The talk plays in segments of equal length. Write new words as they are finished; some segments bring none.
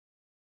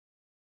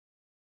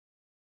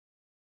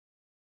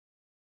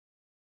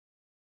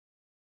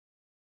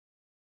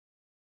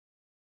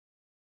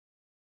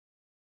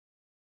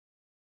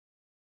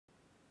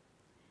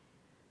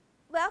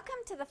Welcome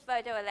to the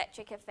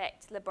Photoelectric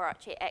Effect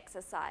laboratory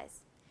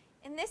exercise.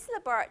 In this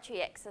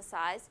laboratory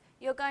exercise,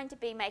 you're going to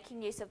be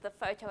making use of the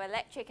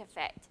photoelectric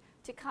effect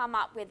to come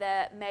up with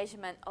a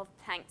measurement of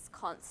Planck's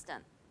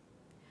constant.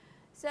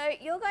 So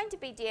you're going to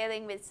be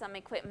dealing with some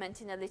equipment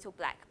in a little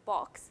black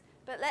box,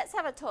 but let's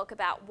have a talk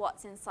about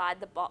what's inside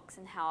the box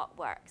and how it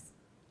works.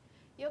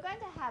 You're going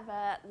to have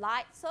a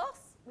light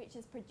source which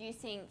is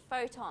producing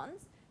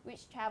photons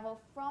which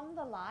travel from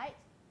the light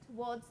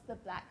towards the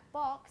black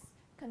box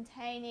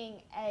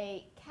containing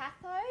a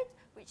cathode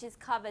which is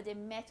covered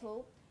in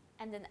metal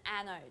and an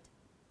anode.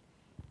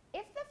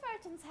 If the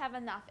photons have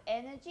enough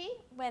energy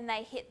when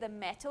they hit the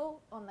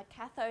metal on the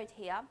cathode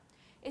here,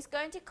 it's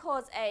going to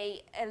cause an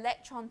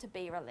electron to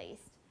be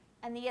released,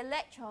 and the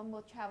electron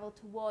will travel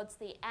towards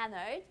the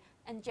anode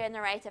and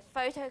generate a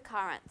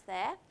photocurrent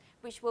there,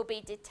 which will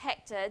be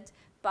detected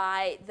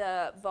by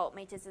the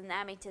voltmeters and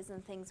ammeters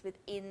and things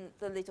within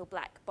the little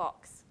black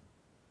box.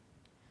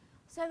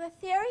 So the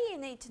theory you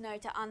need to know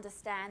to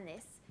understand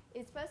this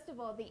is, first of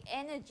all, the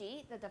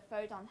energy that a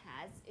photon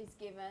has is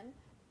given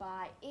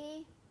by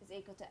E is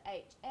equal to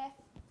hf,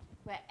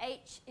 where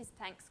h is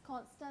Planck's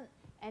constant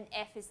and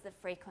f is the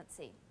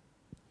frequency.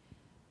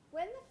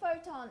 When the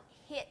photon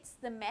hits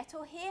the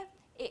metal here,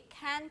 it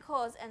can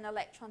cause an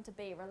electron to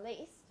be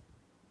released.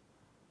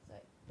 So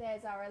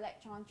there's our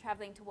electron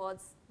travelling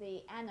towards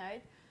the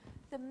anode.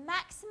 The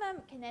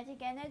maximum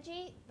kinetic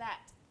energy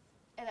that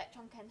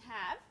electron can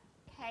have,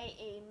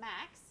 Ke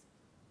max,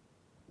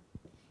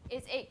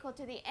 is equal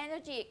to the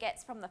energy it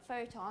gets from the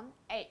photon,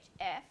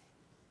 hf,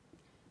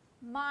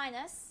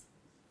 minus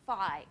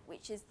phi,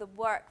 which is the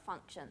work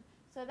function.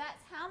 So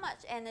that's how much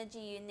energy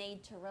you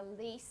need to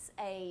release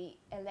an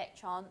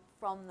electron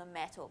from the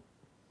metal.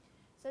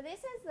 So this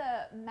is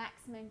the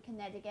maximum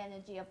kinetic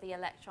energy of the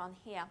electron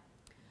here.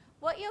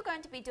 What you're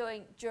going to be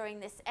doing during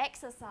this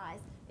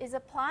exercise is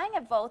applying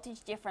a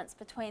voltage difference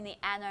between the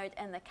anode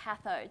and the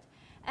cathode.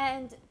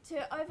 And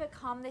to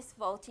overcome this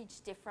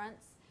voltage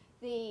difference,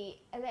 the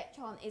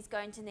electron is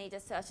going to need a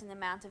certain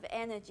amount of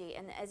energy,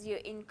 and as you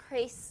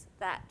increase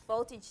that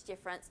voltage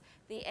difference,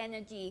 the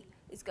energy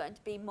is going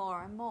to be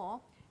more and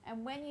more.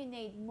 And when you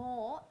need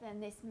more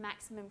than this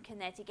maximum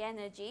kinetic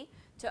energy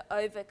to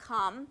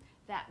overcome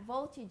that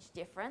voltage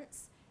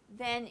difference,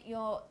 then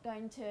you're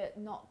going to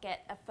not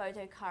get a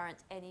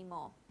photocurrent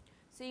anymore.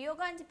 So you're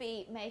going to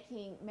be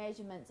making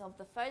measurements of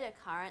the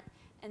photocurrent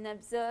and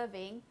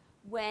observing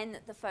when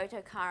the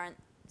photocurrent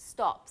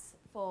stops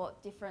for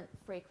different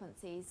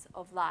frequencies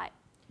of light.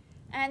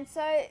 And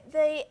so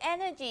the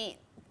energy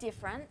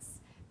difference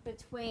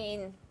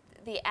between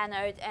the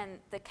anode and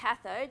the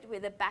cathode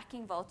with a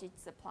backing voltage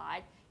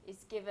supplied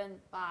is given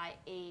by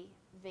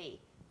EV.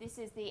 This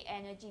is the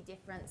energy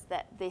difference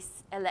that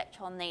this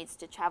electron needs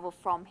to travel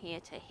from here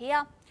to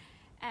here.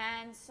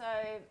 And so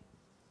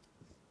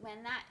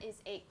when that is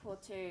equal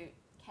to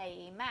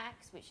Ke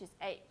max, which is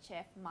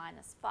hf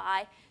minus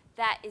phi,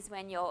 that is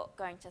when you're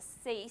going to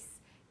cease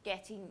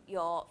getting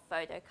your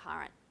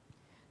photocurrent.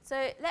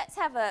 So let's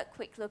have a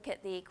quick look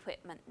at the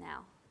equipment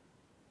now.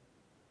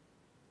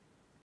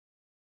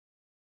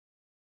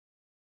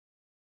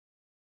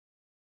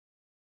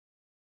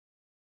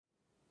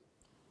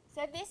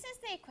 So this is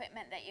the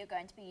equipment that you're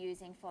going to be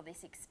using for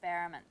this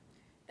experiment.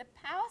 The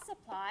power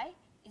supply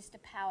is to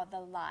power the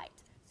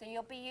light. So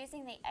you'll be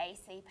using the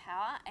AC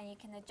power, and you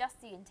can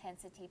adjust the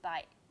intensity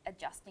by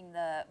adjusting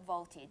the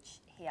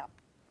voltage here.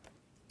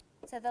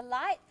 So the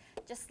light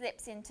just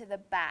slips into the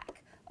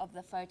back of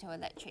the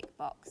photoelectric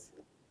box.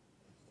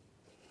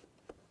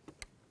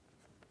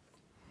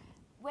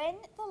 When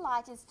the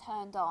light is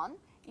turned on,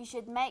 you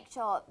should make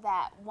sure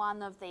that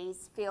one of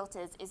these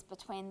filters is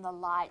between the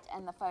light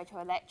and the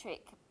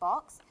photoelectric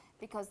box,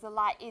 because the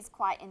light is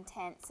quite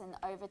intense, and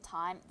over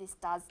time this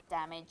does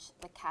damage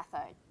the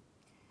cathode.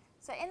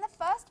 So in the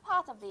first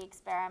part of the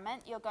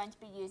experiment, you're going to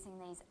be using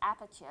these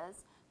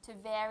apertures to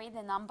vary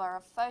the number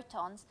of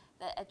photons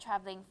that are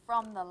travelling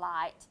from the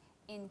light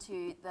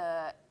into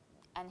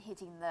and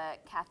hitting the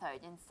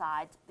cathode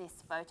inside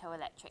this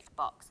photoelectric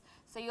box.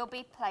 So you'll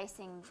be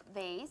placing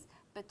these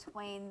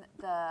between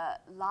the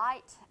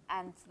light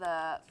and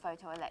the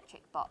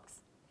photoelectric box.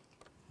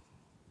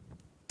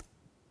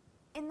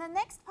 In the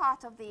next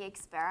part of the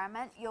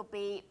experiment, you'll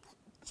be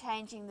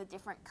changing the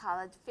different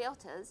coloured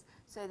filters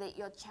so that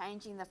you're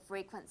changing the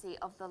frequency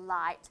of the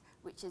light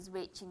which is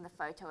reaching the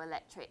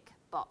photoelectric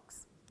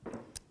box.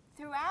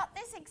 Throughout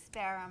this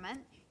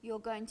experiment,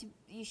 you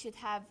should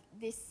have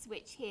this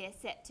switch here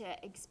set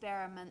to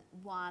experiment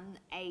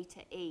 1A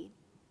to E.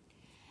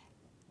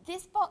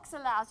 This box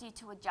allows you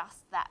to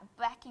adjust that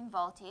backing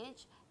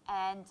voltage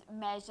and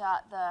measure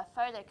the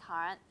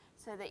photocurrent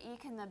so that you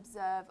can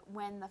observe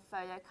when the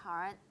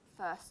photocurrent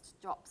first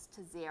drops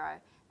to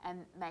 0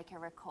 and make a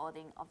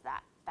recording of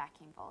that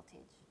backing voltage.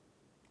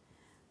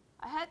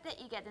 I hope that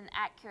you get an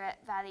accurate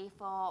value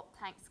for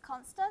Planck's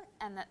constant,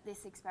 and that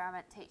this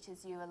experiment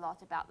teaches you a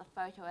lot about the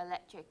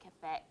photoelectric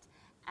effect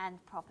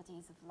and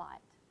properties of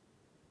light.